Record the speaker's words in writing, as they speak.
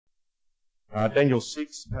Daniel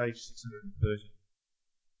 6, page 630.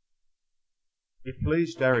 It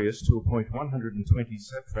pleased Darius to appoint 120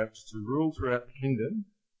 satraps to rule throughout the kingdom,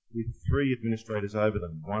 with 3 administrators over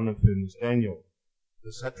them, one of whom was Daniel.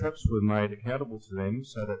 The satraps were made accountable to them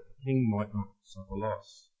so that the king might not suffer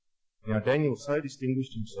loss. Now Daniel so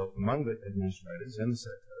distinguished himself among the administrators and the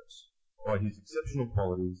satraps by his exceptional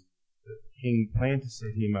qualities that the king planned to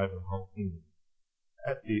set him over the whole kingdom.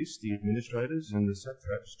 At this, the administrators and the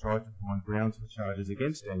satraps tried to find grounds for charges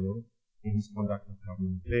against Daniel in his conduct of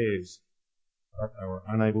government affairs, but they were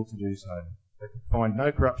unable to do so. They could find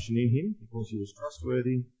no corruption in him because he was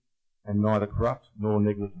trustworthy and neither corrupt nor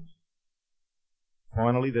negligent.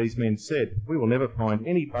 Finally, these men said, "We will never find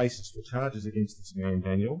any basis for charges against this man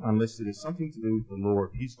Daniel unless it has something to do with the law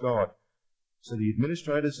of his God." So the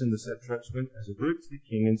administrators and the satraps went as a group to the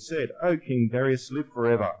king and said, "O King Darius, live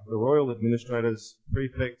forever." The royal administrators,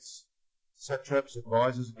 prefects, satraps,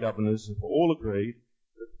 advisors, governors have all agreed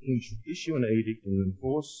that the king should issue an edict and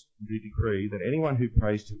enforce the decree that anyone who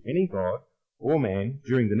prays to any god or man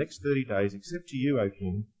during the next 30 days, except to you, O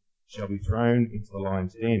king, shall be thrown into the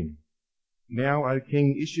lion's den. Now, O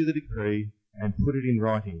king, issue the decree and put it in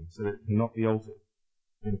writing so that it cannot be altered,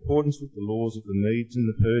 in accordance with the laws of the Medes and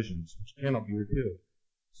the Persians, which cannot be repealed.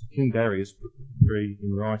 So King Darius put the decree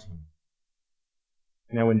in writing.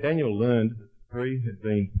 Now when Daniel learned that the decree had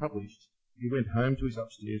been published, he went home to his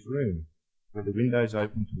upstairs room, where the windows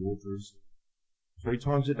opened toward Jerusalem. 3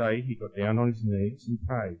 times a day he got down on his knees and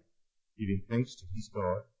prayed, giving thanks to his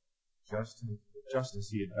God, just as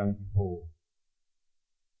he had done before.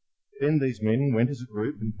 Then these men went as a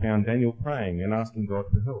group and found Daniel praying and asking God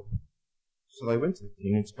for help. So they went to the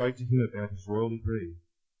king and spoke to him about his royal decree.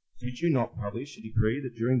 "Did you not publish a decree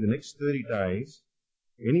that during the next 30 days,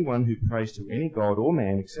 anyone who prays to any god or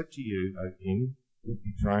man except to you, O king, would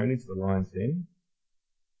be thrown into the lion's den?"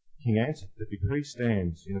 The king answered, "The decree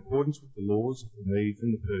stands in accordance with the laws of the Medes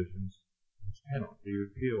and the Persians, which cannot be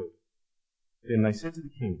repealed." Then they said to the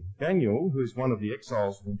king, "Daniel, who is one of the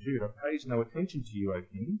exiles from Judah, pays no attention to you, O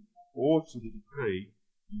king, or to the decree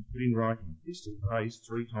you put in writing. He still prays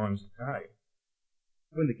 3 times a day."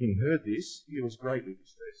 When the king heard this, he was greatly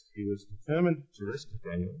distressed. He was determined to rescue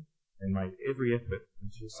Daniel and made every effort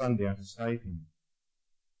until sundown to save him.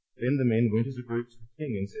 Then the men went as a group to the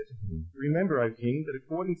king and said to him, "Remember, O king, that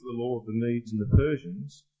according to the law of the Medes and the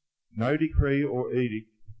Persians, no decree or edict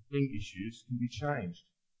the king issues can be changed."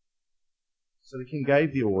 So the king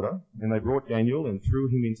gave the order, and they brought Daniel and threw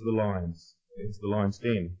him into the lion's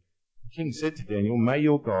den. The king said to Daniel, "May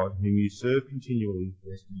your God, whom you serve continually,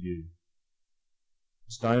 rescue you."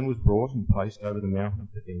 A stone was brought and placed over the mouth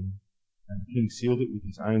of the den, and the king sealed it with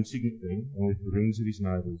his own signet ring and with the rings of his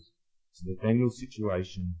nobles, so that Daniel's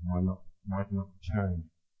situation might not be changed.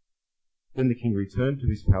 Then the king returned to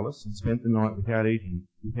his palace and spent the night without eating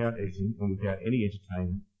and without any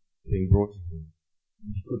entertainment being brought to him,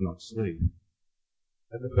 and he could not sleep.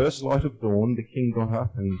 At the first light of dawn, the king got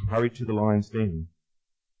up and hurried to the lion's den.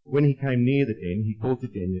 When he came near the den, he called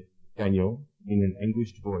to Daniel in an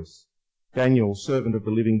anguished voice, "Daniel, servant of the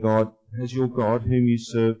living God, has your God, whom you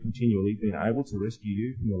serve continually, been able to rescue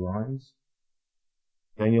you from the lions?"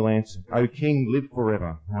 Daniel answered, "O king, live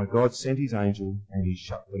forever. My God sent his angel, and he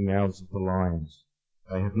shut the mouths of the lions.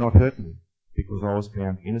 They have not hurt me, because I was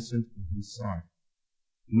found innocent in his sight.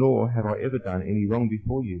 Nor have I ever done any wrong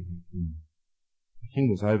before you, king." The king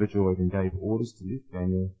was overjoyed and gave orders to lift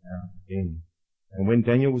Daniel out of the den. And when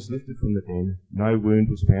Daniel was lifted from the den, no wound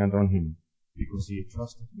was found on him, because he had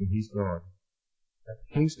trusted in his God. At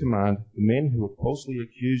the king's command, the men who had falsely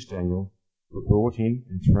accused Daniel were brought in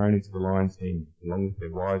and thrown into the lion's den, along with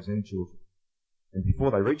their wives and children. And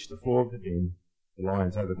before they reached the floor of the den, the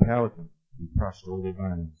lions overpowered them and crushed all their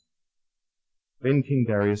bones. Then King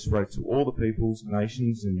Darius wrote to all the peoples,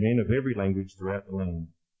 nations, and men of every language throughout the land,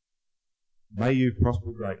 "May you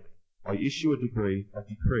prosper greatly. I issue a decree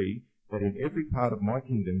that in every part of my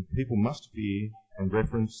kingdom people must fear and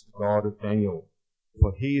reverence the God of Daniel.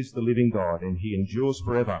 For he is the living God, and he endures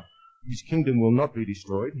forever. His kingdom will not be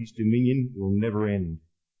destroyed. His dominion will never end.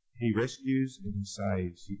 He rescues and he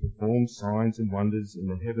saves. He performs signs and wonders in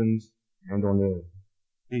the heavens and on earth.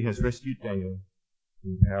 He has rescued Daniel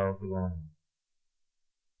from the power of the lion."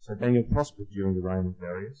 So Daniel prospered during the reign of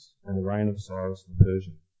Darius and the reign of Cyrus the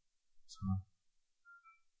Persian.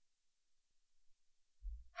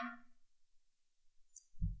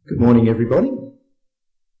 Good morning, everybody.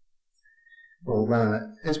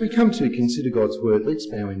 Well, as we come to consider God's word, let's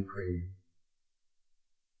bow in prayer.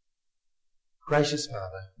 Gracious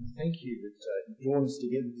Father, we thank you that you've drawn us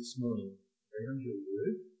together this morning around your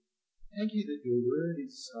word. Thank you that your word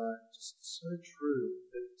is just so true,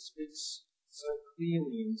 that it speaks so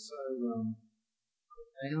clearly and so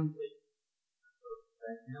profoundly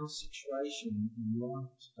our situation in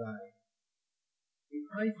life today. We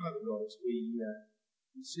pray, Father God, as we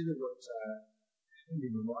consider what happened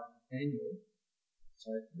in the life of Daniel,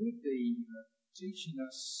 so you would be teaching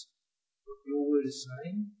us what your word is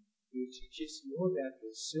saying. You would teach us more about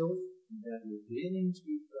yourself and about your dealings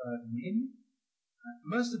with men.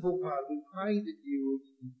 Most of all, Father, we pray that you would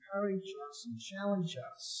encourage us and challenge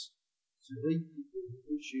us to lead people who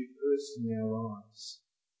put you first in our lives.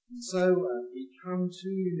 And so we come to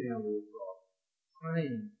you now, Lord God,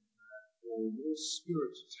 praying for your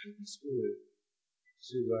Spirit to take this word,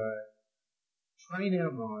 to train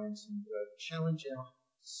our minds and challenge our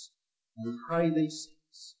hearts. And we pray these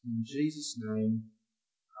things in Jesus' name.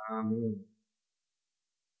 Amen.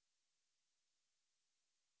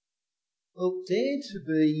 Well, dare to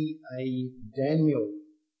be a Daniel.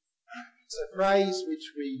 It's a phrase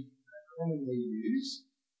which we commonly use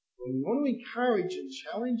when we want to encourage and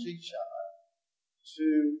challenge each other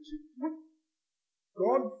to put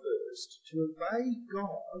God first, to obey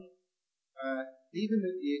God, even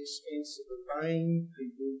at the expense of obeying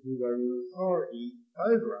people who are in authority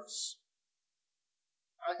over us.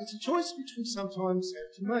 It's a choice which we sometimes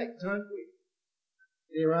have to make, don't we?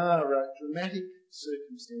 There are dramatic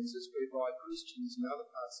circumstances whereby Christians in other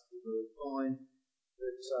parts of the world find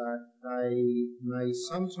that they may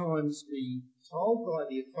sometimes be told by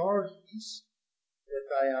the authorities that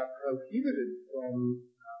they are prohibited from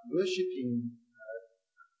worshipping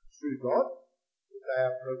true God, that they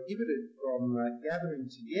are prohibited from gathering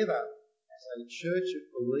together as a church of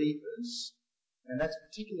believers, and that's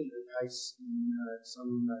particularly the case in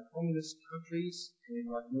some communist countries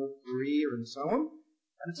like North Korea and so on.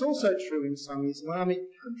 And it's also true in some Islamic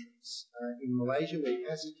countries. In Malaysia, where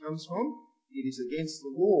Cassie comes from, it is against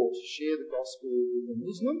the law to share the gospel with a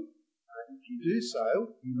Muslim. If you do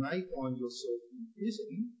so, you may find yourself in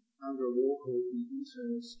prison under a law called the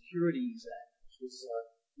Internal Securities Act, which was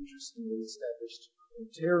interestingly established for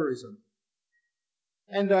terrorism.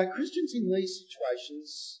 And Christians in these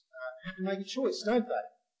situations have to make a choice, don't they?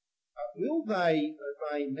 Will they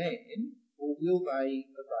obey man or will they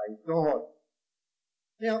obey God?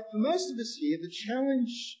 Now, for most of us here, the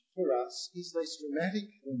challenge for us is less dramatic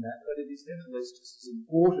than that, but it is nevertheless just as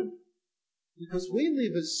important. Because we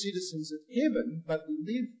live as citizens of heaven, but we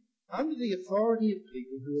live under the authority of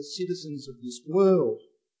people who are citizens of this world.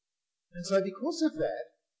 And so because of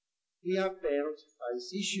that, we are bound to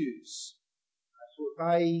face issues. To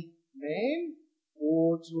obey man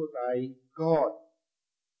or to obey God.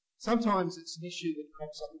 Sometimes it's an issue that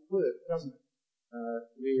crops up at work, doesn't it?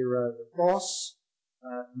 Where the boss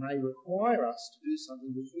may require us to do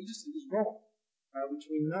something which we just think is wrong, which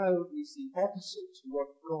we know is the opposite to what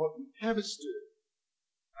God would have us do.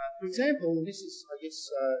 For example, and this is, I guess,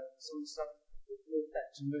 some of the stuff that brought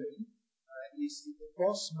back to me, is that the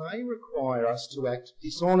boss may require us to act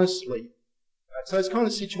dishonestly. So it's kind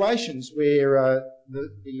of situations where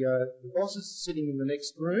the boss is sitting in the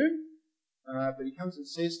next room, but he comes and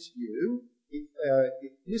says to you, if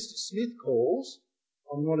Mr. Smith calls,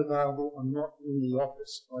 I'm not available, I'm not in the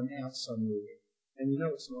office, I'm out somewhere. And you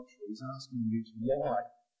know it's not true, he's asking you to lie.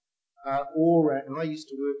 And I used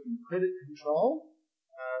to work in credit control,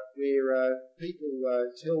 where people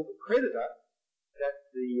tell the creditor that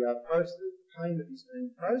the payment is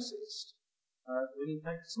being processed, when in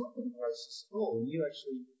fact it's not being processed at all, and you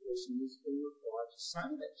actually, the person is being required to say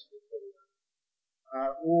that to the creditor.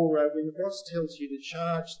 Or when the boss tells you to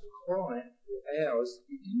charge the client for hours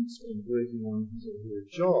that you didn't spend working on his or her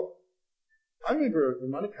job. I remember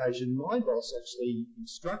on one occasion my boss actually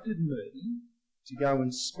instructed me to go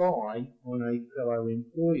and spy on a fellow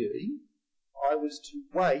employee. I was to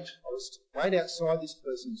wait outside this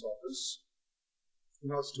person's office,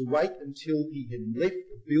 and I was to wait until he had left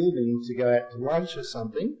the building to go out to lunch or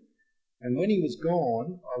something, and when he was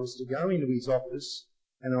gone, I was to go into his office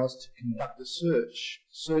and I was to conduct a search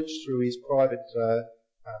through his private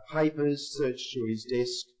papers, search through his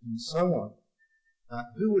desk, and so on.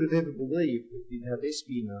 Who would have ever believed that you'd have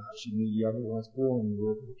espionage in the otherwise boring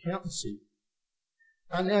world of accountancy?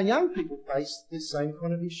 Now, young people face the same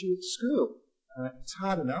kind of issue at school. It's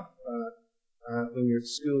hard enough when you're at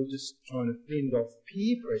school just trying to fend off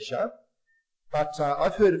peer pressure, but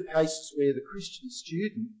I've heard of cases where the Christian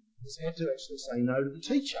student has had to actually say no to the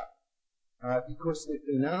teacher because they've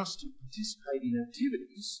been asked to participate in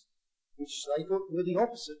activities which they thought were the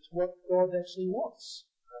opposite to what God actually wants.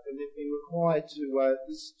 And they've been required to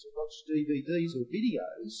watch DVDs or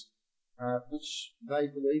videos which they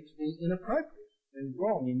believe to be inappropriate and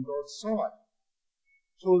wrong in God's sight.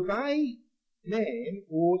 To obey man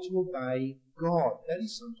or to obey God. That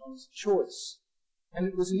is sometimes a choice. And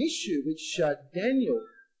it was an issue which Daniel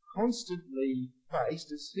constantly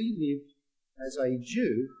faced as he lived as a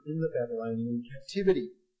Jew in the Babylonian captivity.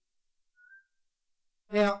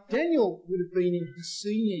 Now, Daniel would have been in his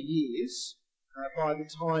senior years by the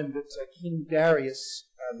time that King Darius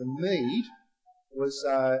the Mede was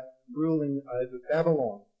ruling over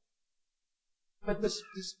Babylon. But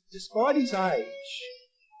despite his age,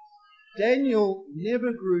 Daniel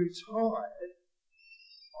never grew tired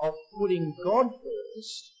of putting God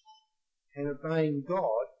first and obeying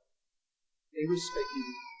God, irrespective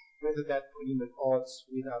of whether that put him at odds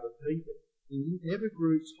with other people. He never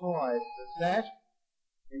grew tired of that,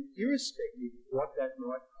 and irrespective of what that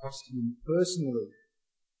might cost him personally.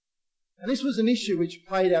 And this was an issue which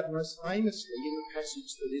played out most famously in the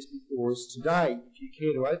passage that is before us today. If you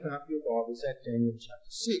care to open up your Bibles at Daniel chapter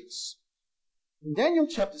 6. In Daniel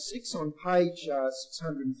chapter 6 on page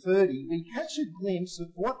 630, we catch a glimpse of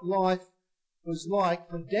what life was like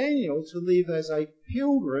for Daniel to live as a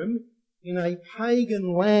pilgrim in a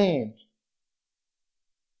pagan land.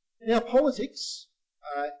 Now, politics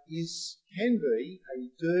can be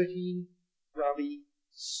a dirty, grubby,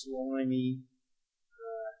 slimy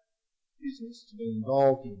business to be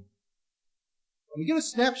involved in. And we get a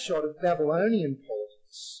snapshot of Babylonian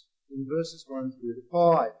politics in verses 1 through to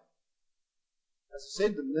 5. As I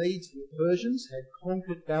said, the Medes and the Persians had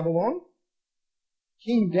conquered Babylon.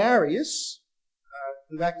 King Darius,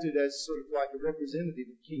 who acted as sort of like a representative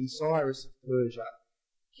of King Cyrus of Persia,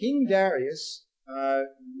 King Darius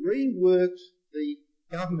reworked the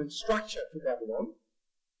government structure for Babylon,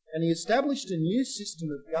 and he established a new system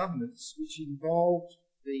of governance which involved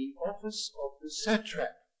the office of the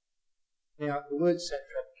satrap. Now, the word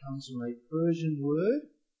satrap comes from a Persian word.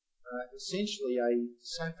 Essentially, a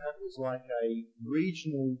satrap was like a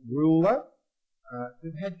regional ruler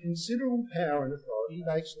who had considerable power and authority.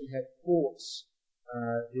 They actually had courts,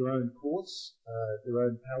 their own courts, their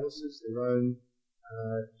own palaces, their own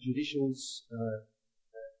judicial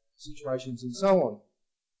situations and so on.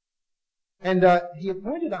 And he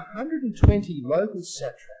appointed 120 local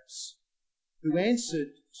satraps who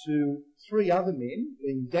answered to 3 other men,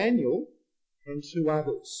 being Daniel and 2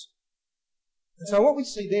 others. And so what we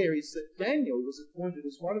see there is that Daniel was appointed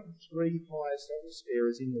as one of the 3 highest office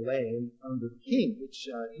bearers in the land under the king, which,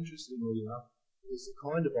 interestingly enough, was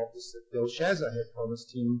the kind of office that Belshazzar had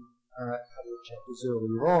promised him a couple of chapters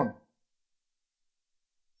earlier on.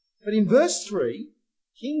 But in verse 3,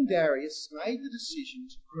 King Darius made the decision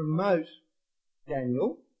to promote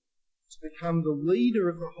Daniel to become the leader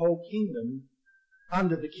of the whole kingdom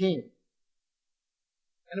under the king.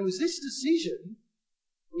 And it was this decision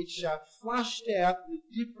which flushed out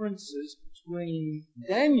the differences between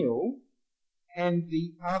Daniel and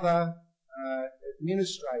the other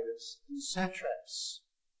administrators and satraps.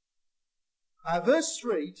 Verse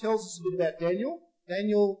 3 tells us a bit about Daniel.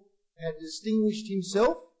 Daniel had distinguished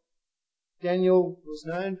himself. Daniel was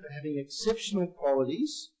known for having exceptional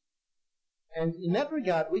qualities. And in that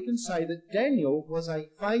regard, we can say that Daniel was a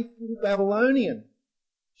faithful Babylonian.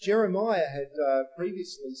 Jeremiah had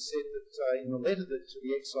previously said that in a letter to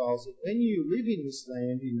the exiles that when you live in this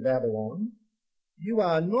land in Babylon, you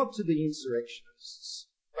are not to be insurrectionists,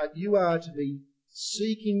 but you are to be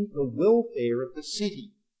seeking the welfare of the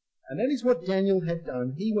city. And that is what Daniel had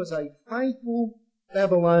done. He was a faithful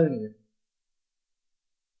Babylonian,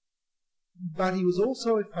 but he was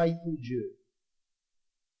also a faithful Jew.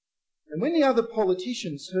 And when the other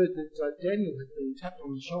politicians heard that Daniel had been tapped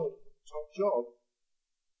on the shoulder for the top job,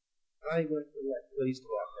 they weren't all that pleased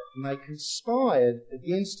about that, and they conspired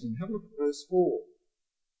against him. Have a look at verse 4.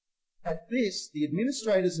 At this, the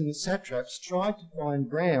administrators and the satraps tried to find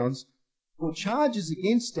grounds for charges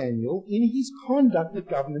against Daniel in his conduct of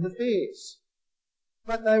government affairs.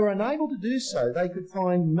 But they were unable to do so. They could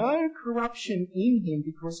find no corruption in him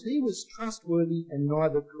because he was trustworthy and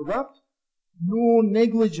neither corrupt nor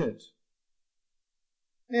negligent.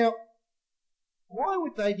 Now, why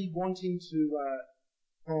would they be wanting to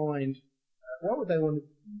why would they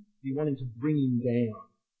be wanting to bring him down?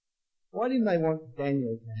 Why didn't they want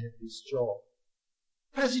Daniel to have this job?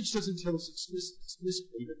 The passage doesn't tell us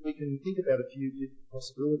explicitly, but we can think about a few different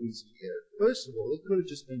possibilities here. First of all, it could have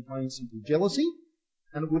just been plain simple jealousy,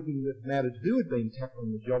 and it wouldn't have mattered who had been tapped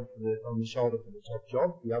on the shoulder for the top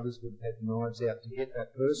job. The others would have had knives out to get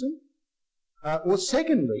that person. Or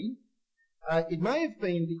secondly, it may have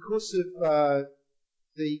been because of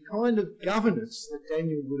the kind of governance that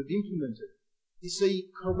Daniel would have implemented. You see,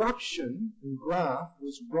 corruption and graft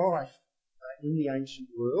was rife in the ancient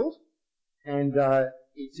world, and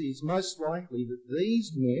it is most likely that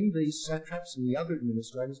these men, these satraps and the other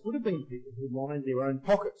administrators, would have been people who lined their own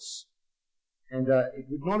pockets. And it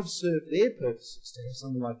would not have served their purposes to have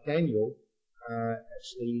someone like Daniel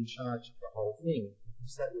actually in charge of the whole thing,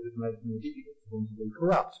 because that would have made it more difficult for them to be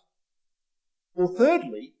corrupt. Or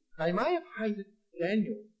thirdly, they may have hated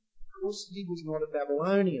Daniel because he was not a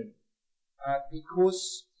Babylonian,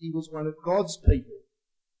 because he was one of God's people.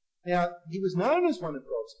 Now, he was known as one of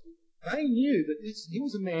God's people. They knew that he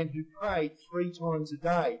was a man who prayed 3 times a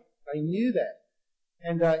day. They knew that.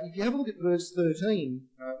 And if you have a look at verse 13,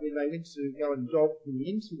 when they went to go and dog him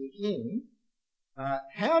into the king,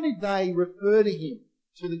 how did they refer to him,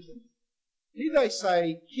 to the king? Did they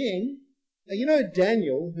say, King, now you know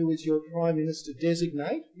Daniel, who is your prime minister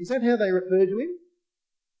designate? Is that how they referred to him?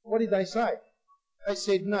 What did they say? They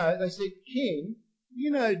said, no, they said, King, you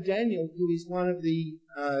know Daniel, who is one of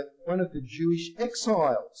the Jewish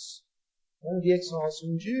exiles, one of the exiles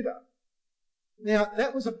from Judah. Now,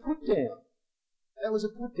 that was a put down. That was a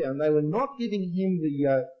put down. They were not giving him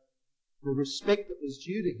the respect that was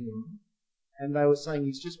due to him, and they were saying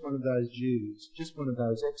he's just one of those Jews, just one of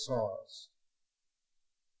those exiles.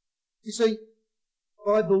 You see,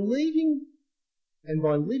 by believing and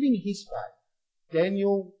by living his faith,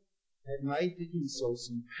 Daniel had made for himself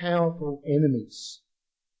some powerful enemies,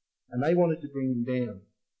 and they wanted to bring him down.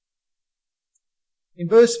 In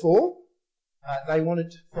verse 4, they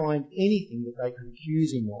wanted to find anything that they could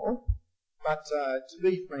accuse him of, but to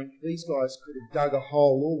be frank, these guys could have dug a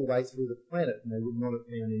hole all the way through the planet and they would not have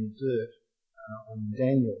found any dirt on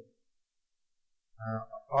Daniel.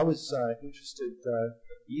 I was interested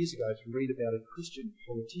years ago to read about a Christian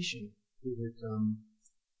politician who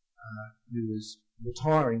was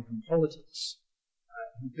retiring from politics.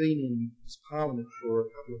 He'd been in his parliament for a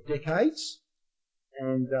couple of decades,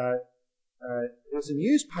 and there was a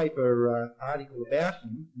newspaper article about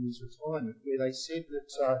him in his retirement where they said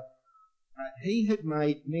that he had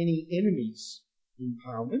made many enemies in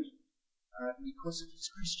Parliament because of his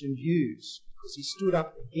Christian views, because he stood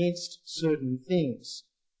up against certain things.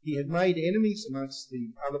 He had made enemies amongst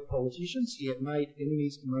the other politicians. He had made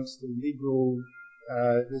enemies amongst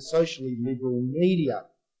the socially liberal media.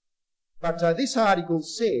 But this article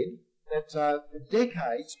said that for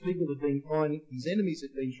decades people had been finding, his enemies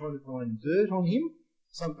had been trying to find dirt on him,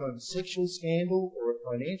 some kind of sexual scandal or a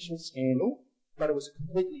financial scandal, but it was a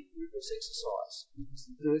completely fruitless exercise because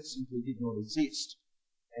the dirt simply did not exist.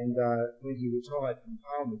 And when he retired from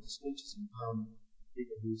Parliament, the speeches in Parliament,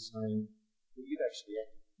 people who were saying, well, you've actually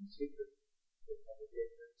acted in integrity for a couple of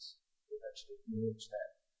decades. You've actually acknowledged that.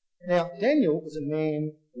 Now, Daniel was a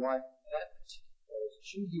man like that particular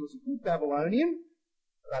politician. He was a good Babylonian,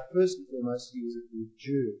 but first and foremost, he was a good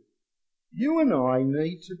Jew. You and I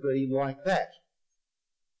need to be like that.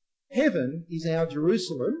 Heaven is our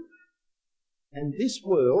Jerusalem, and this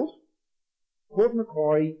world, Port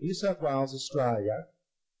Macquarie, New South Wales, Australia,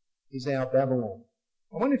 is our Babylon.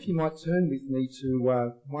 I wonder if you might turn with me to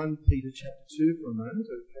 1 Peter chapter 2 for a moment,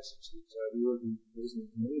 a passage that we already reasonably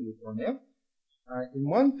familiar with by now. In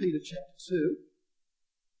 1 Peter chapter 2,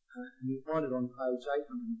 you'll find it on page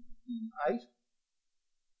 858,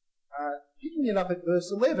 picking it up at verse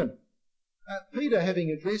 11. Peter, having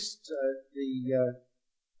addressed the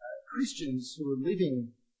Christians who were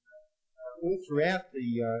living all throughout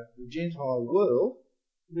the Gentile world,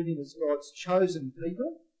 living as God's chosen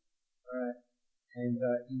people, and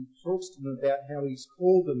he talks to them about how he's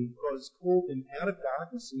called them, God has called them out of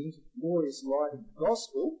darkness and into the glorious light of the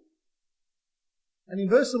gospel. And in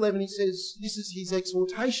verse 11 he says, this is his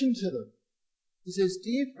exhortation to them. He says,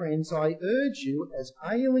 dear friends, I urge you as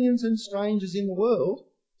aliens and strangers in the world,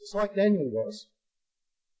 just like Daniel was,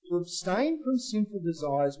 to abstain from sinful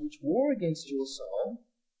desires which war against your soul.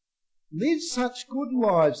 Live such good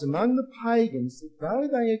lives among the pagans that though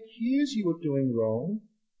they accuse you of doing wrong,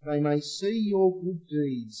 they may see your good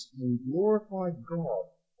deeds and glorify God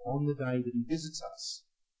on the day that he visits us.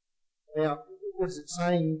 Now, what is it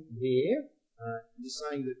saying there? It's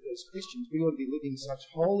saying that as Christians we ought to be living such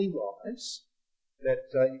holy lives that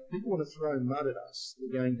if people want to throw mud at us,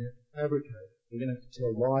 they're going to fabricate. They're going to have to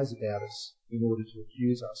tell lies about us in order to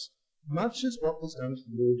accuse us. Much as what was done to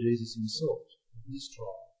the Lord Jesus himself in his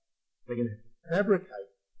trial. They're going to have to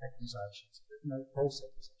fabricate accusations, no false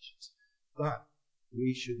accusations. But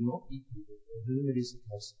we should not be people for whom it is the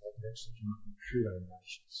case that they can actually come up with true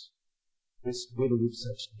donations. We're to live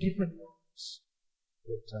such different lives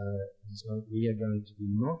that we are going to be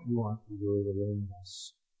not like the world around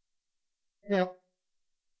us. Now,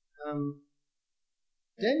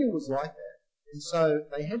 Daniel was like that, and so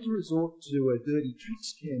they had to resort to a dirty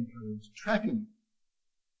tricks campaign to trap him.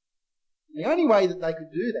 The only way that they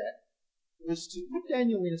could do that was to put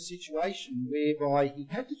Daniel in a situation whereby he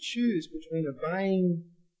had to choose between obeying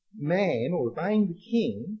man or obeying the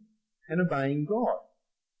king and obeying God.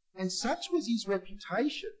 And such was his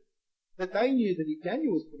reputation that they knew that if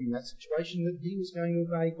Daniel was put in that situation, that he was going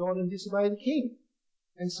to obey God and disobey the king.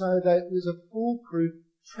 And so that was a foolproof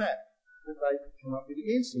trap that they could come up with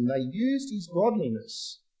against him. They used his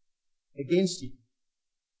godliness against him.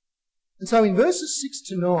 And so in verses 6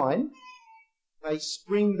 to 9, they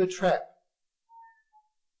spring the trap.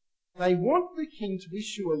 They want the king to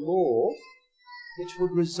issue a law which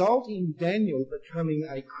would result in Daniel becoming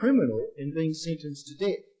a criminal and being sentenced to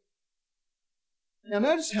death. Now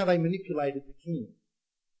notice how they manipulated the king.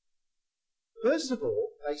 First of all,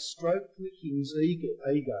 they stroked the king's ego.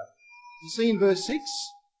 You see in verse 6,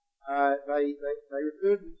 they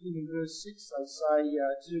refer to the king in verse 6, they say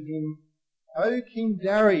to him, "O King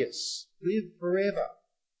Darius, live forever."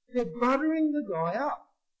 They're buttering the guy up.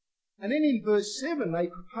 And then in verse 7, they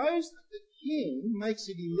propose that the king makes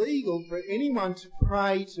it illegal for anyone to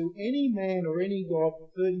pray to any man or any god for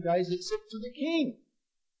 30 days except to the king.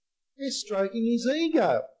 They're stroking his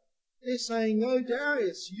ego. They're saying, "No,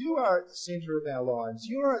 Darius, you are at the centre of our lives.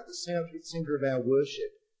 You are at the centre of our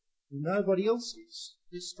worship. Nobody else is."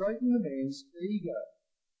 They're stroking the man's ego.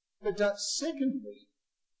 But secondly,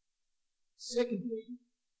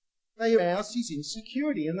 they aroused his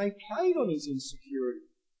insecurity, and they played on his insecurity.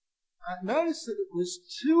 Notice that it was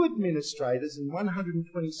 2 administrators and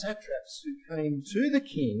 120 satraps who came to the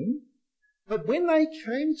king, but when they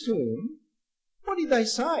came to him, what did they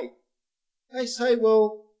say? They say,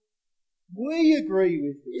 "Well, we agree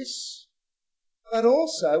with this, but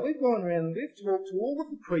also we've gone around and we've talked to all of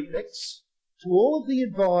the prefects, to all of the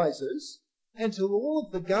advisors, and to all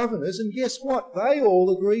of the governors, and guess what? They all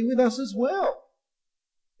agree with us as well."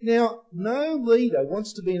 Now, no leader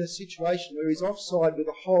wants to be in a situation where he's offside with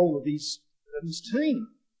the whole of his team.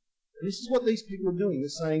 And this is what these people are doing. They're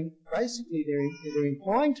saying, basically, they're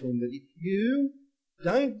implying to him that if you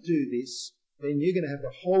don't do this, then you're going to have the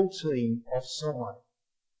whole team offside.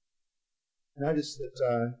 Notice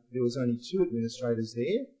that there was only 2 administrators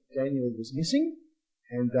there. Daniel was missing,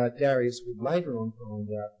 and Darius would later on find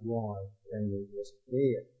out why Daniel wasn't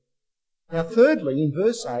there. Now, thirdly, in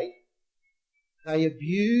verse 8, they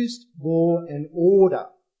abused law and order.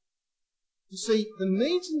 You see, the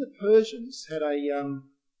Medes and the Persians had a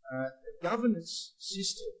governance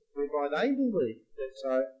system whereby they believed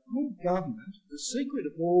that good government, the secret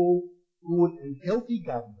of all good and healthy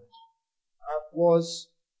government, was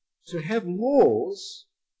to have laws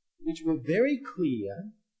which were very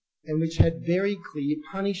clear and which had very clear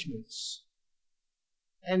punishments.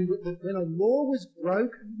 And when a law was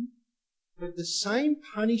broken, that the same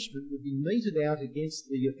punishment would be meted out against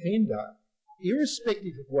the offender,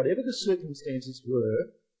 irrespective of whatever the circumstances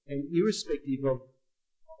were, and irrespective of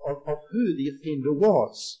who the offender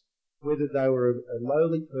was, whether they were a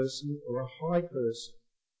lowly person or a high person.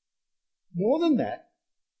 More than that,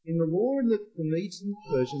 in the law in the Medes and the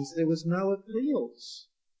Persians, there was no appeals.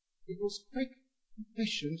 It was quick,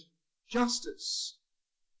 efficient justice.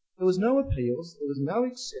 There was no appeals, there was no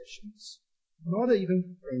exceptions, not even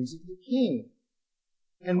for friends of the king.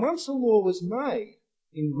 And once a law was made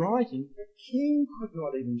in writing, the king could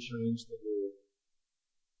not even change the law.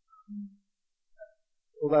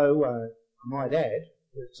 Although, I might add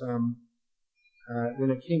that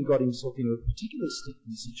when a king got himself into a particularly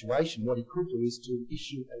sticky situation, what he could do is to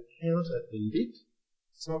issue a counter edict.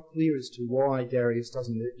 It's not clear as to why Darius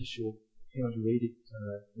doesn't issue a counter edict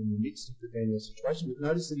in the midst of the Daniel situation, but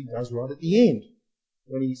notice that he does right at the end,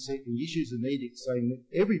 when he issues an edict saying that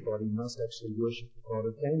everybody must actually worship the God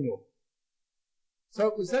of Daniel. So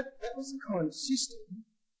it was that was the kind of system.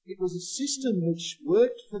 It was a system which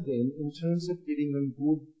worked for them in terms of giving them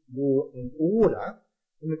good law and order.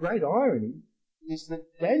 And the great irony is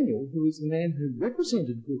that Daniel, who is the man who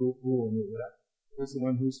represented good law and order, was the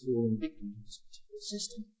one who was falling victim to this particular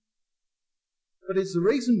system. But it's the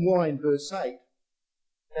reason why in verse 8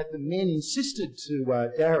 that the men insisted to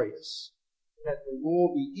Darius that the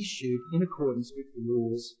law be issued in accordance with the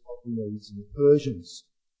laws of the Medes and the Persians.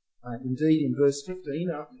 Indeed, in verse 15,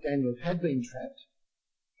 after Daniel had been trapped,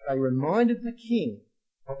 they reminded the king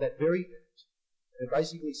of that very fact. They're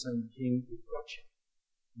basically saying to the king, "We've got you.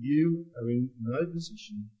 You are in no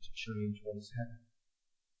position to change what has happened."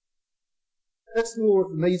 That's the law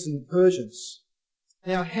of the Medes and the Persians.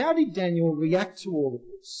 Now, how did Daniel react to all of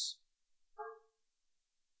this?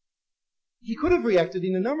 He could have reacted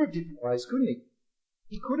in a number of different ways, couldn't he?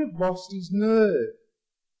 He could have lost his nerve.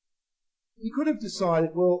 He could have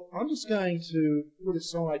decided, well, I'm just going to put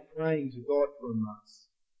aside praying to God for a month.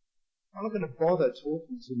 I'm not going to bother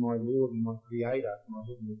talking to my Lord and my Creator, my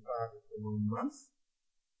Heavenly Father, for 1 month.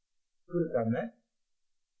 Could have done that.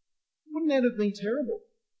 Wouldn't that have been terrible?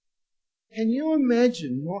 Can you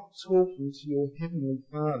imagine not talking to your Heavenly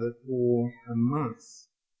Father for a month?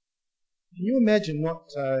 Can you imagine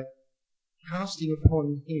not casting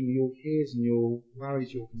upon Him your cares and your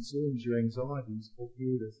worries, your concerns, your anxieties for a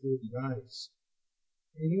period of 30 days?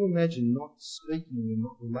 Can you imagine not speaking and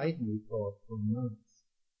not relating with God for a month?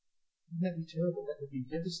 Wouldn't that be terrible? That would be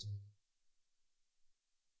devastating.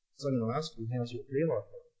 So I'm going to ask you, how's your prayer life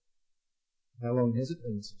going? How long has it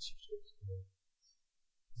been since you've talked to God?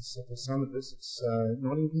 So for some of us, it's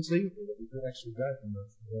not inconceivable that we could actually go for a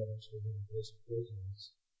month without actually having personal prayer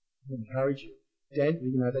times. I encourage you.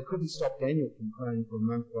 They couldn't stop Daniel from praying for a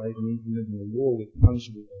month or even implementing a law with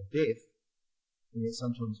punishable by death. And yet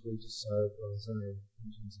sometimes we just so blasé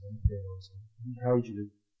in terms of our prayer lives. I encourage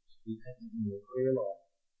you to be active in your prayer life.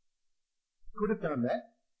 He could have done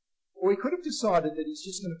that. Or he could have decided that he's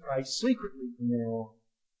just going to pray secretly from now on.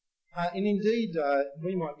 And indeed,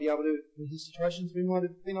 we might be able to, in his situations, we might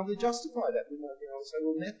have been able to justify that. We might be able to say,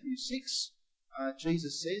 well, Matthew 6,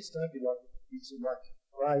 Jesus says, don't be like the kids who like to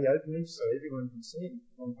pray openly so everyone can see it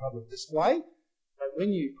on public display. But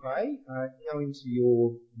when you pray, go into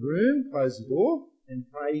your room, close the door, and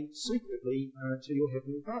pray secretly to your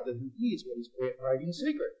Heavenly Father, who hears what is prayed in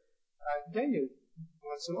secret. Daniel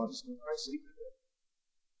might say, I'm just going to pray secretly.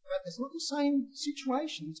 But it's not the same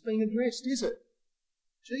situation that's being addressed, is it?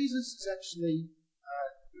 Jesus is actually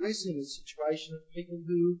addressing the situation of people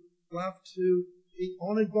who love to be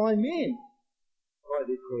honoured by men by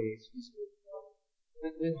their prayers.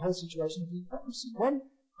 The whole situation of hypocrisy. One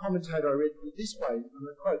commentator I read put it this way, and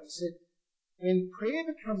I quote, he said, when prayer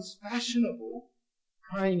becomes fashionable,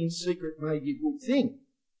 praying in secret may be a good thing.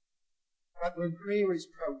 But when prayer is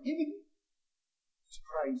prohibited, to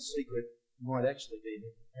pray in secret might actually be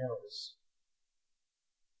powerless.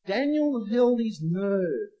 Daniel held his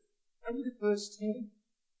nerve. Look at verse 10.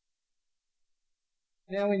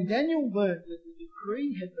 Now when Daniel learnt that the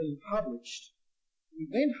decree had been published, he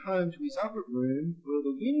went home to his upper room where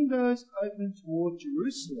the windows opened toward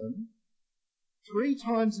Jerusalem. 3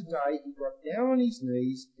 times a day he got down on his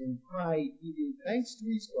knees and prayed, giving thanks to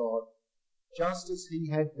his God, just as he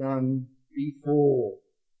had done before.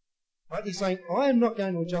 Right? He's saying, I am not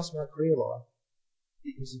going to adjust my prayer life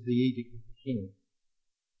because of the edict of the king.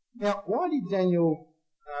 Now, why did Daniel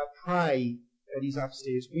pray at his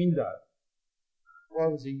upstairs window? Why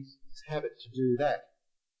was his habit to do that?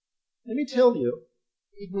 Let me tell you,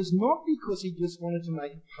 it was not because he just wanted to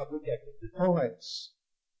make a public act of defiance.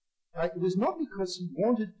 It was not because he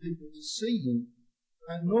wanted people to see him,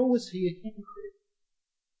 nor was he a hypocrite.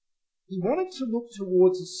 He wanted to look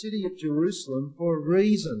towards the city of Jerusalem for a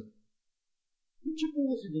reason. Put your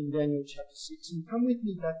bulletin in Daniel chapter 6 and come with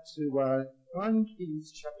me back to 1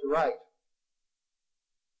 Kings chapter 8,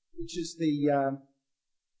 which is the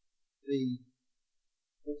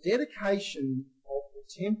dedication of the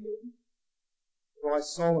temple by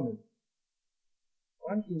Solomon.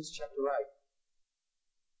 1 Kings chapter 8.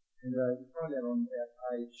 And you find that on about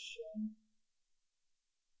page,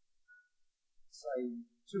 say,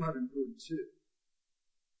 242.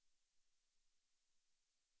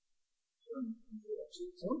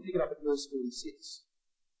 So I want to pick it up at verse 46.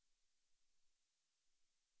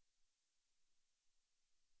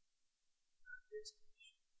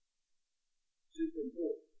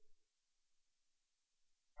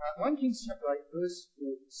 Uh, 1 Kings chapter 8, verse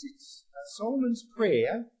 46. Solomon's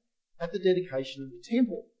prayer at the dedication of the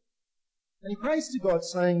temple. And he prays to God,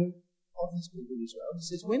 saying of his people Israel, he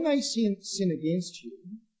says, when they sin against you,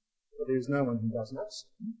 for there is no one who does not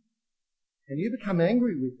sin, and you become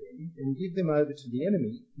angry with them and give them over to the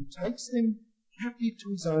enemy, who takes them captive to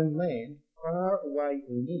his own land, far away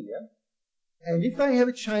or near, and if they have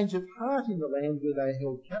a change of heart in the land where they are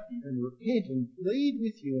held captive, and repent and plead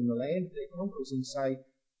with you in the land of their conquerors, and say,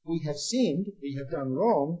 we have sinned, we have done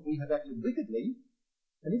wrong, we have acted wickedly,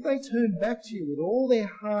 and if they turn back to you with all their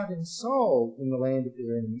heart and soul in the land of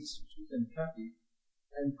their enemies, which was them captive,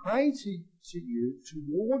 and pray to you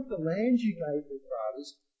toward the land you gave their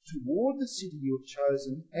fathers, toward the city you have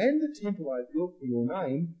chosen, and the temple I have built for your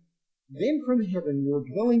name, then from heaven your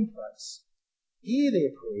dwelling place, hear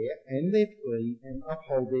their prayer and their plea, and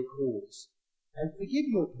uphold their cause. And forgive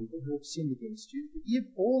your people who have sinned against you, forgive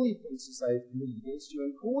all the offences they have committed against you,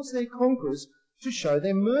 and cause their conquerors to show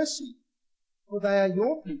them mercy. For they are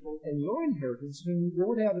your people and your inheritance, whom you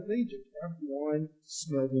brought out of Egypt, out of the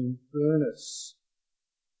wine-smelting furnace.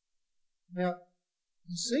 Now,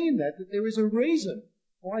 you see in that there is a reason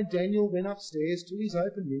why Daniel went upstairs to his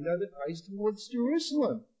open window that faced towards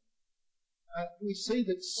Jerusalem. we see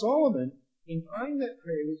that Solomon, in praying that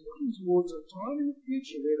prayer, was looking towards a time in the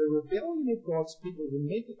future where the rebellion of God's people who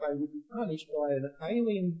meant that they would be punished by an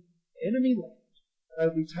alien enemy land, they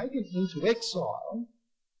would be taken into exile.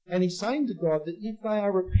 And he's saying to God that if they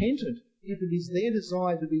are repentant, if it is their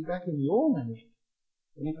desire to be back in your land,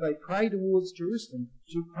 and if they pray towards Jerusalem,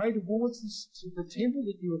 to pray towards the temple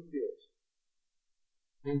that you have built,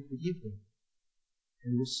 then forgive them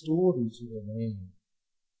and restore them to their land.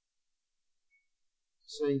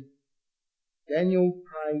 See, Daniel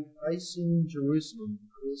prayed facing Jerusalem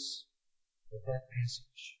because of that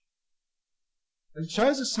passage. And it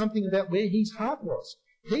shows us something about where his heart was.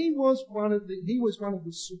 He was one of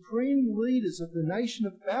the supreme leaders of the nation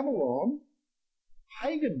of Babylon,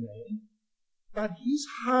 pagan man, but his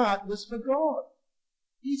heart was for God.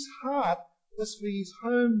 His heart was for his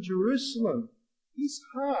home Jerusalem. His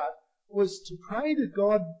heart was to pray to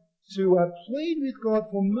God, to plead with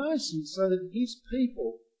God for mercy so that his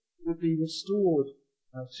people would be restored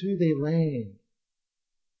to their land.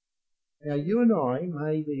 Now, you and I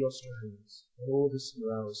may be Australians, and all of us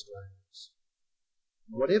are Australians.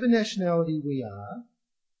 Whatever nationality we are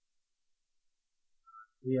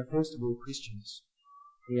first of all Christians.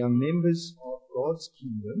 We are members of God's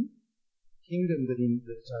kingdom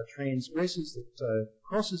that transgresses, that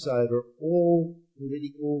crosses over all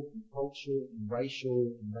political and cultural and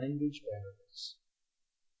racial and language barriers.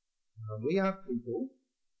 We are people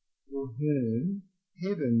for whom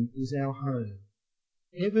heaven is our home.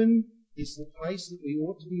 Heaven is the place that we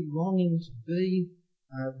ought to be longing to be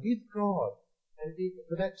with God. And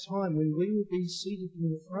for that time when we will be seated in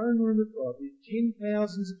the throne room of God with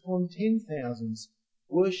 10,000s upon 10,000s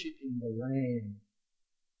worshipping the Lamb,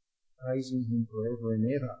 praising him forever and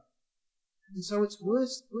ever. And so it's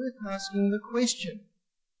worth asking the question,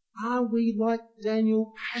 are we like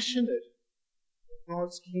Daniel, passionate for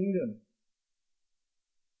God's kingdom?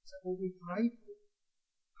 Is that what we pray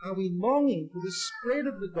for? Are we longing for the spread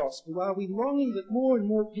of the gospel? Are we longing that more and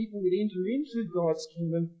more people would enter into God's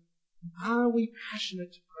kingdom? Are we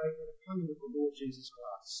passionate to pray for the coming of the Lord Jesus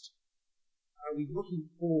Christ? Are we looking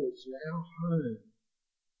forward to our home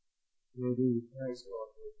where we will praise God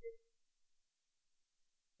forever?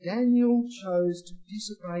 Daniel chose to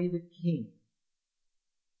disobey the king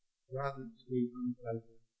rather than to be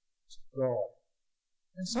unfaithful to God.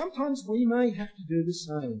 And sometimes we may have to do the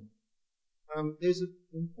same. There's an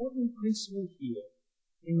important principle here.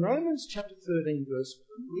 In Romans chapter 13, verse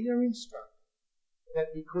 1, we are instructed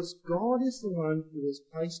that because God is the one who has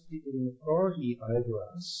placed people in authority over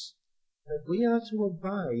us, that we are to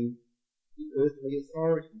obey the earthly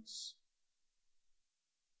authorities.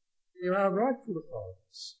 There are rightful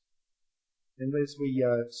authorities. And as we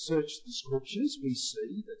search the scriptures, we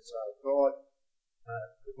see that God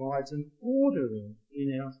provides an order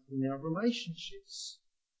in our relationships,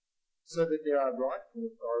 so that there are rightful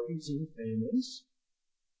authorities in families.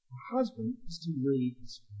 A husband is to lead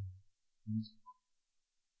his family.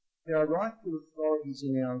 There are rightful authorities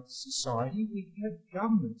in our society. We have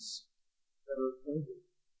governments that are appointed.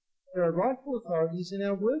 There are rightful authorities in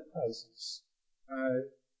our workplaces.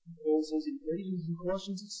 Paul says in Ephesians and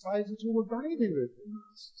Colossians that slaves are to obey their earthly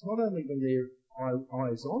masters, not only when their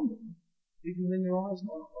eyes on them, even when their eyes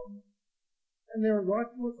not on them. And there are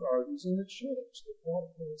rightful authorities in the church. The God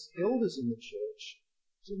appoints elders in the church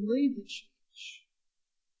to lead the church.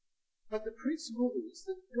 But the principle is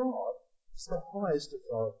that God is the highest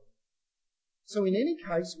authority. So in any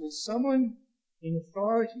case where someone in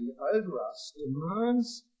authority over us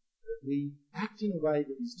demands that we act in a way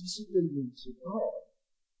that is disobedient to God,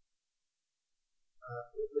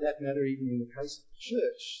 or for that matter even in the case of the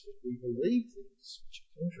church, that we believe things which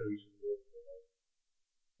are contrary to the word of God,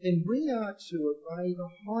 then we are to obey the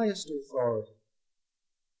highest authority.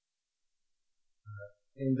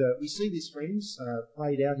 And we see this, friends,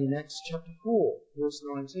 played out in Acts chapter 4, verse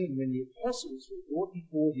 19, when the apostles were brought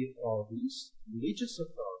before the authorities, religious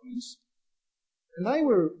authorities, and they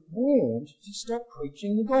were warned to stop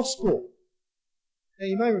preaching the gospel. Now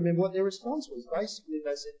you may remember what their response was. Basically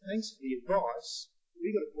they said, thanks for the advice,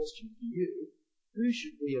 we've got a question for you. Who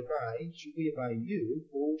should we obey? Should we obey you,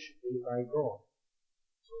 or should we obey God?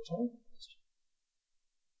 So it's all the question.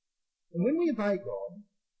 And when we obey God,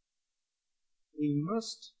 we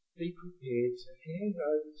must be prepared to hand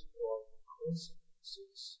over to God the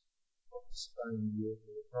consequences of disobeying the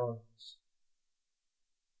earthly authorities.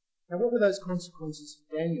 Now, what were those consequences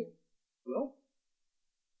for Daniel? Well,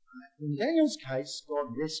 in Daniel's case,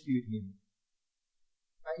 God rescued him.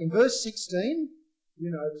 In verse 16, you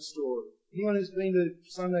know the story. Anyone who's been to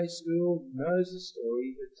Sunday school knows the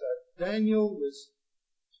story that Daniel was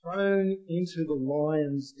thrown into the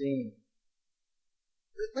lion's den.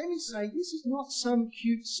 But let me say, this is not some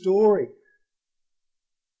cute story.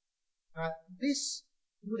 This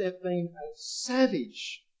would have been a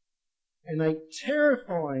savage and a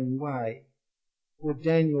terrifying way for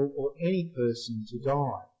Daniel or any person to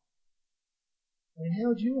die. And how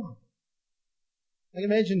would you like it? I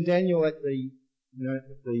can imagine Daniel at the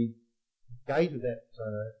gate of that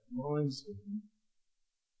lion's den,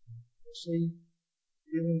 actually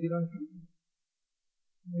feeling a bit uncomfortable.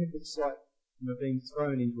 If it's like being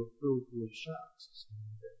thrown into a pool full of sharks. It's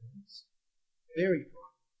very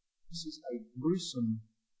frightening. This is a gruesome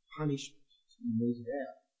punishment to be meted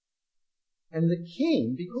out. And the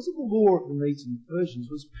king, because of the law of the Medes and the Persians,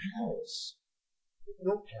 was powerless. He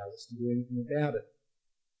felt powerless to do anything about it.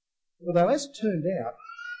 Although, as it turned out,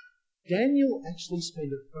 Daniel actually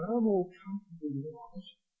spent a far more comfortable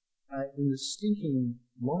night in the stinking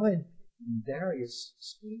lion pit than Darius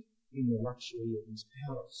spent in the luxury of his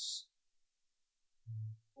palace.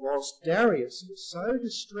 Whilst Darius was so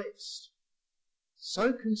distressed,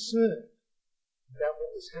 so concerned about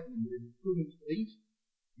what was happening that he couldn't eat,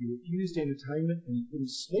 he refused entertainment, and he couldn't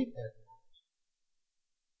sleep that night.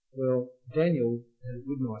 Well, Daniel had a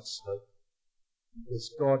good night's sleep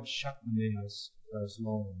because God shut the mouths of those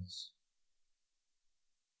lions.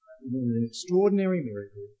 In an extraordinary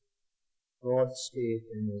miracle, God spared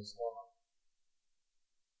Daniel's life.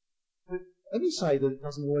 But let me say that it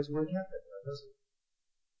doesn't always work out that way, does it?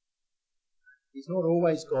 It's not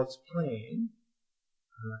always God's plan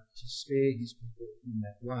to spare his people in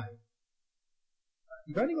that way.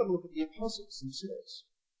 You've only got to look at the apostles themselves.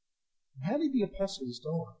 How did the apostles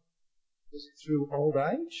die? Was it through old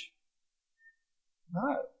age?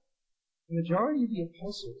 No. The majority of the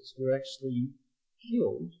apostles were actually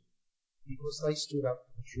killed because they stood up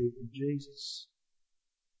for the truth of Jesus.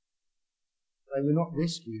 They were not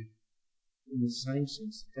rescued in the same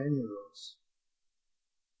sense that Daniel was.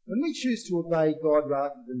 When we choose to obey God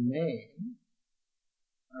rather than man,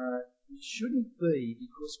 it shouldn't be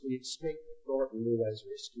because we expect that God will always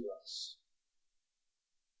rescue us.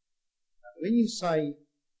 When you say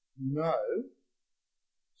no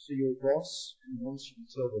to your boss who wants you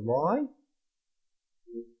to tell the lie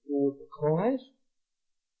or the client,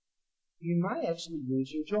 you may actually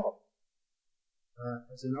lose your job.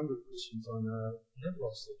 As a number of Christians I know have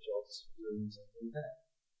lost their jobs for doing exactly that.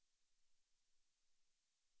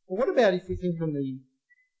 Well, what about if we think on the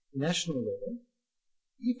national level?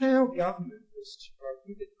 If our government was to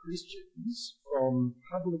prohibit Christians from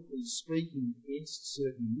publicly speaking against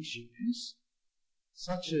certain issues,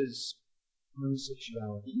 such as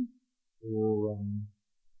homosexuality or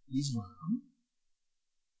Islam,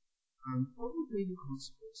 what would be the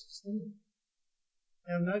consequences then?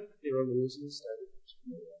 Now, note that there are laws in the state of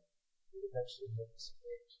Victoria that have actually had this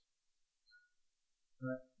effect.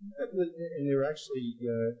 And there are actually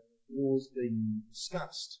laws being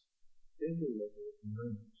discussed at federal level at the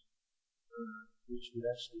moment, which would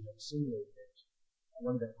actually have a similar effect.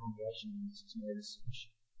 One of our congregation members has made a submission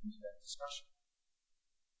into that discussion.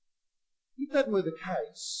 If that were the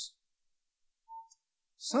case,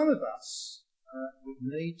 some of us would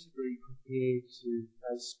need to be prepared to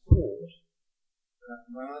face court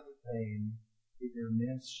rather than with our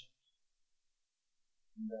mouths shut.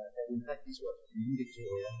 And that in fact is what happened in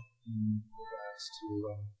Victoria in regards to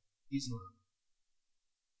Islam.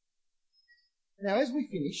 Now, as we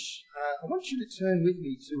finish, I want you to turn with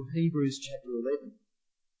me to Hebrews chapter 11.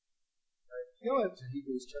 Go over to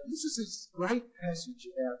Hebrews chapter. This is this great passage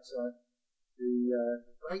about the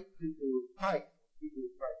great people of faith, people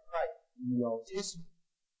of great faith in the Old Testament.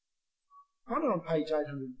 Find it on page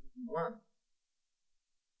 851.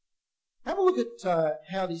 Have a look at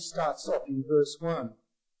how this starts off in verse 1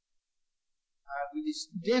 with this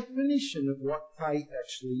definition of what faith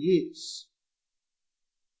actually is.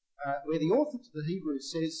 Where the author to the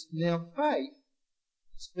Hebrews says, "Now faith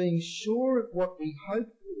is being sure of what we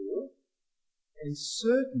hope for and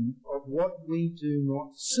certain of what we do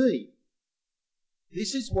not see.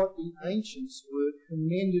 This is what the ancients were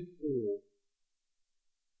commended for."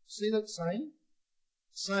 See that saying?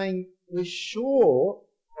 Saying we're sure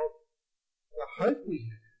of the hope we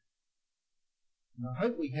have. And the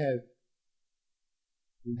hope we have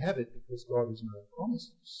it because God has made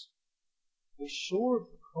promises. We're sure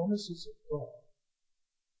of the promises of God,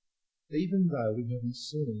 even though we haven't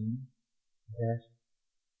seen that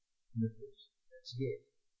that's yet.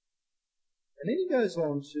 And then he goes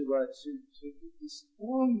on to this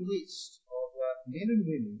long list of men and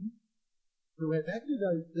women who have acted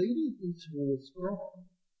obediently towards God,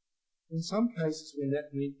 in some cases when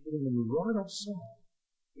that meant putting them right offside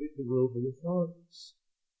with the worldly authorities.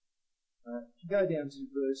 If you go down to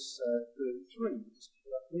verse 33, just pick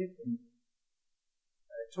it up there, and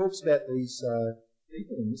it talks about these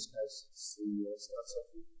people. In this case, starts off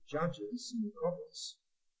with judges in the prophets,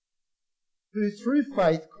 who through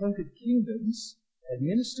faith conquered kingdoms,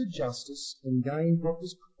 administered justice, and gained what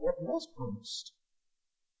was promised,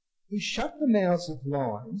 who shut the mouths of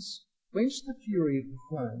lions, quenched the fury of the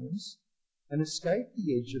flames, and escaped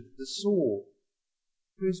the edge of the sword,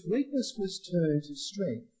 whose weakness was turned to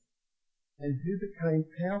strength, and who became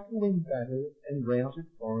powerful in battle and routed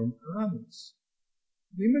foreign armies.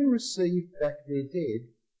 Women received back their dead,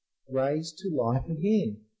 raised to life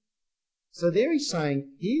again. So there he's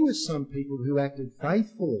saying here were some people who acted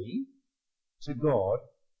faithfully to God,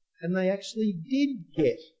 and they actually did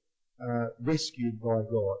get rescued by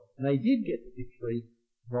God, and they did get the victory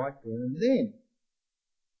right there and then.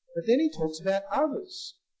 But then he talks about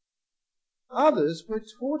others. Others were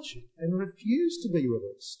tortured and refused to be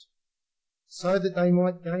released, so that they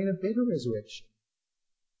might gain a better resurrection.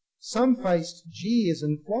 Some faced jeers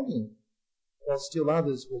and flogging, while still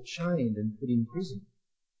others were chained and put in prison.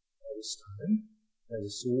 They were stoned, they were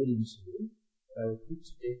sawed in two, they were put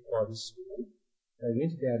to death by the sword, they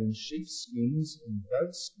went about in sheepskins and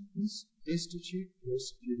goatskins, destitute,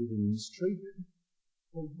 persecuted, and mistreated,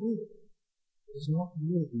 for work is not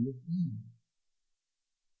worthy of them.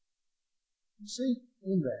 You see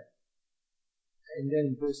in that, and then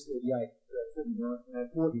in verse 40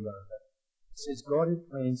 rather, it says, God had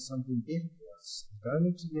planned something better for us,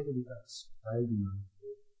 going together with us, they will be made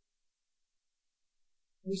good.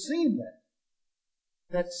 We see in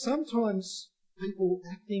that sometimes people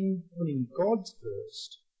acting, putting God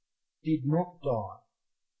first, did not die.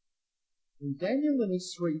 And Daniel and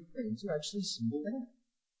his three friends are actually singled out.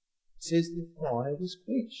 It says the fire was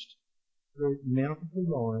quenched, the mouth of the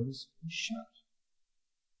lions was shut.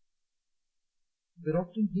 But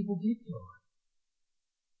often people did die.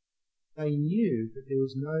 They knew that there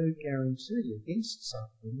was no guarantee against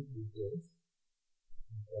suffering or death,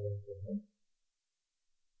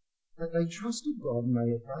 but they trusted God and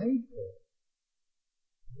they obeyed God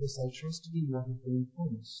because they trusted in what had been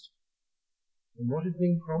promised. And what had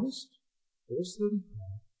been promised? Verse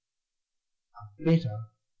 35, a better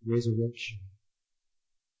resurrection,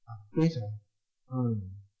 a better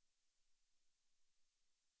home.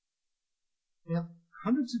 Now,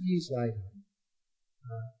 hundreds of years later,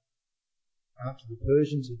 after the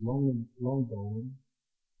Persians had long gone,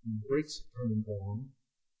 and the Greeks had come and gone,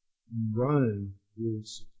 and Rome ruled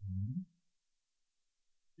supreme,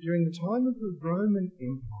 during the time of the Roman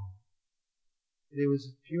Empire, there was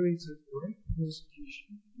a period of great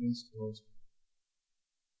persecution against God's people.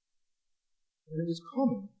 And it was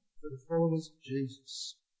common for the followers of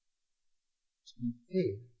Jesus to be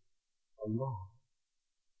fed alive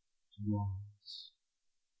to lions.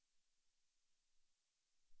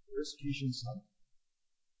 Persecution suffered,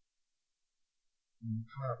 and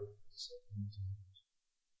pardon suffered.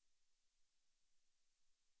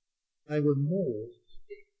 They were mauled to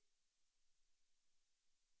death.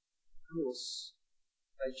 Of course,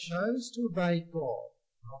 they chose to obey God,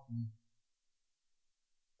 not me.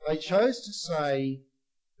 They chose to say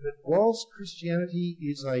that whilst Christianity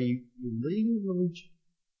is a illegal religion,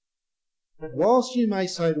 that whilst you may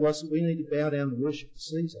say to us that we need to bow down and worship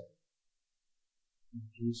Caesar, we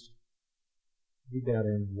refuse to. We bow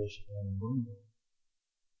down and worship our own God.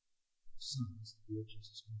 The Son is the Lord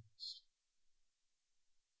Jesus Christ.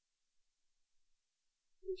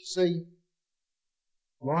 But you see,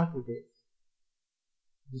 life or death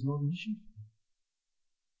is not an issue for them.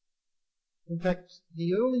 In fact,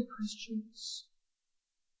 the early Christians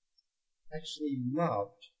actually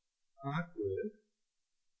loved artwork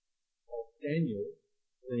of Daniel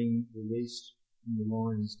being released from the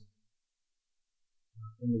lion's den.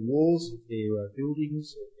 On the walls of their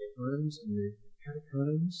buildings, of their homes and their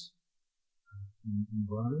catacombs in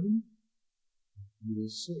Rome, you will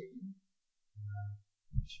see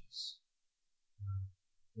pictures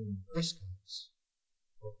and frescoes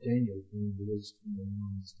of Daniel being released from the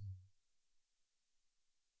lion's den.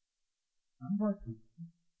 Unlike people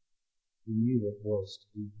who knew what it was to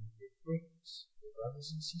be with their friends, their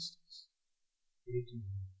brothers and sisters, their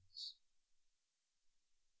communities.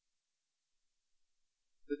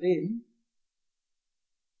 But then,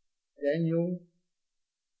 Daniel,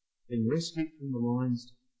 been rescued from the lion's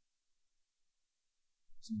den,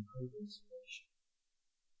 was in great inspiration.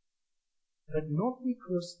 But not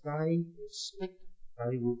because they expected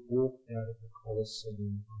they would walk out of the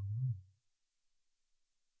Colosseum alone,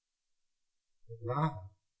 but rather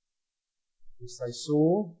because they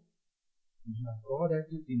saw how God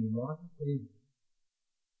acted in the life of Daniel,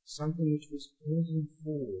 something which was pointing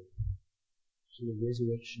forward to the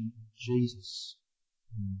resurrection of Jesus.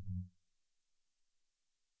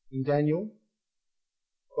 In Daniel,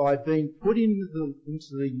 by being put into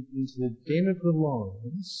the den of the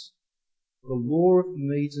lions, the law of the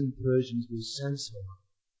Medes and Persians was satisfied.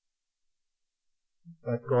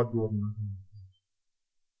 But God brought him up.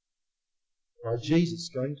 By Jesus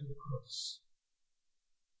going to the cross,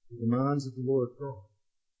 the demands of the law of God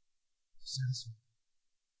were satisfied.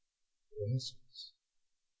 The essence.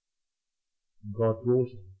 And God brought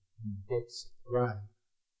him from the depths of the grave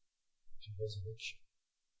to resurrection.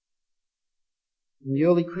 And the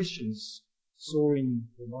early Christians saw in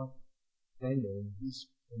the life of Daniel and his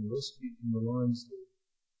rescued from the lion's den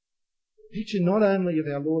a picture not only of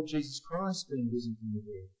our Lord Jesus Christ being risen from the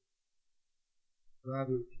dead, but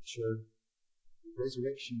rather a picture of the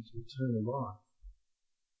resurrection to eternal life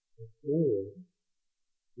of all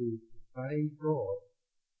who obey God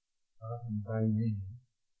rather than obey man,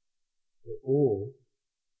 for all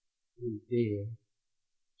who dare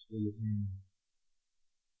to be of man.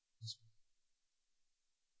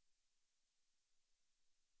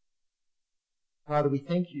 Father, we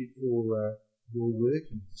thank you for your work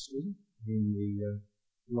in history in the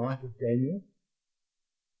life of Daniel.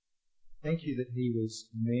 Thank you that he was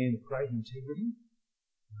a man of great integrity,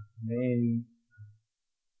 a man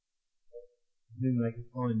whom they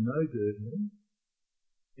could find no burden in.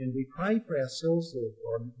 And we pray for ourselves, Lord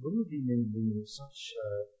God, that we will be men and women of such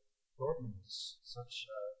godliness, such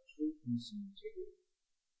truthfulness and integrity,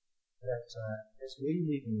 that as we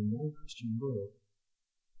live in a non-Christian world,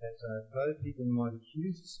 that though people might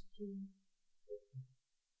accuse us of doing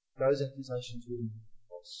those accusations will be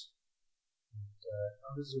false. And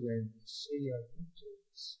others around us see our good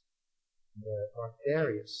deeds. And like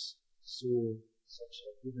Darius saw such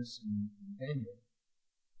a goodness in Daniel,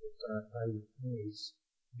 that they would praise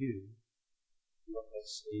you what they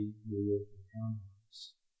see your work in our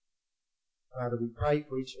lives. Father, we pray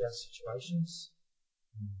for each of our situations,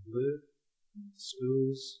 in work, in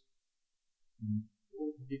schools, in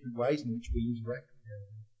all the different ways in which we interact with our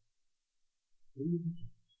life.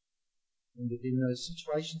 And that in those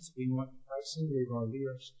situations that we might be facing, whereby we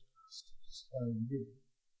are asked to stay in you,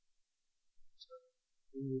 so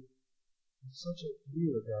we would have such a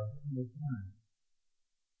view of our heavenly home,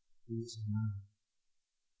 we would say no.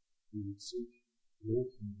 We would seek your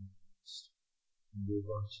kingdom first and your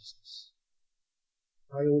righteousness.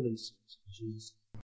 Pray all these things in Jesus' name.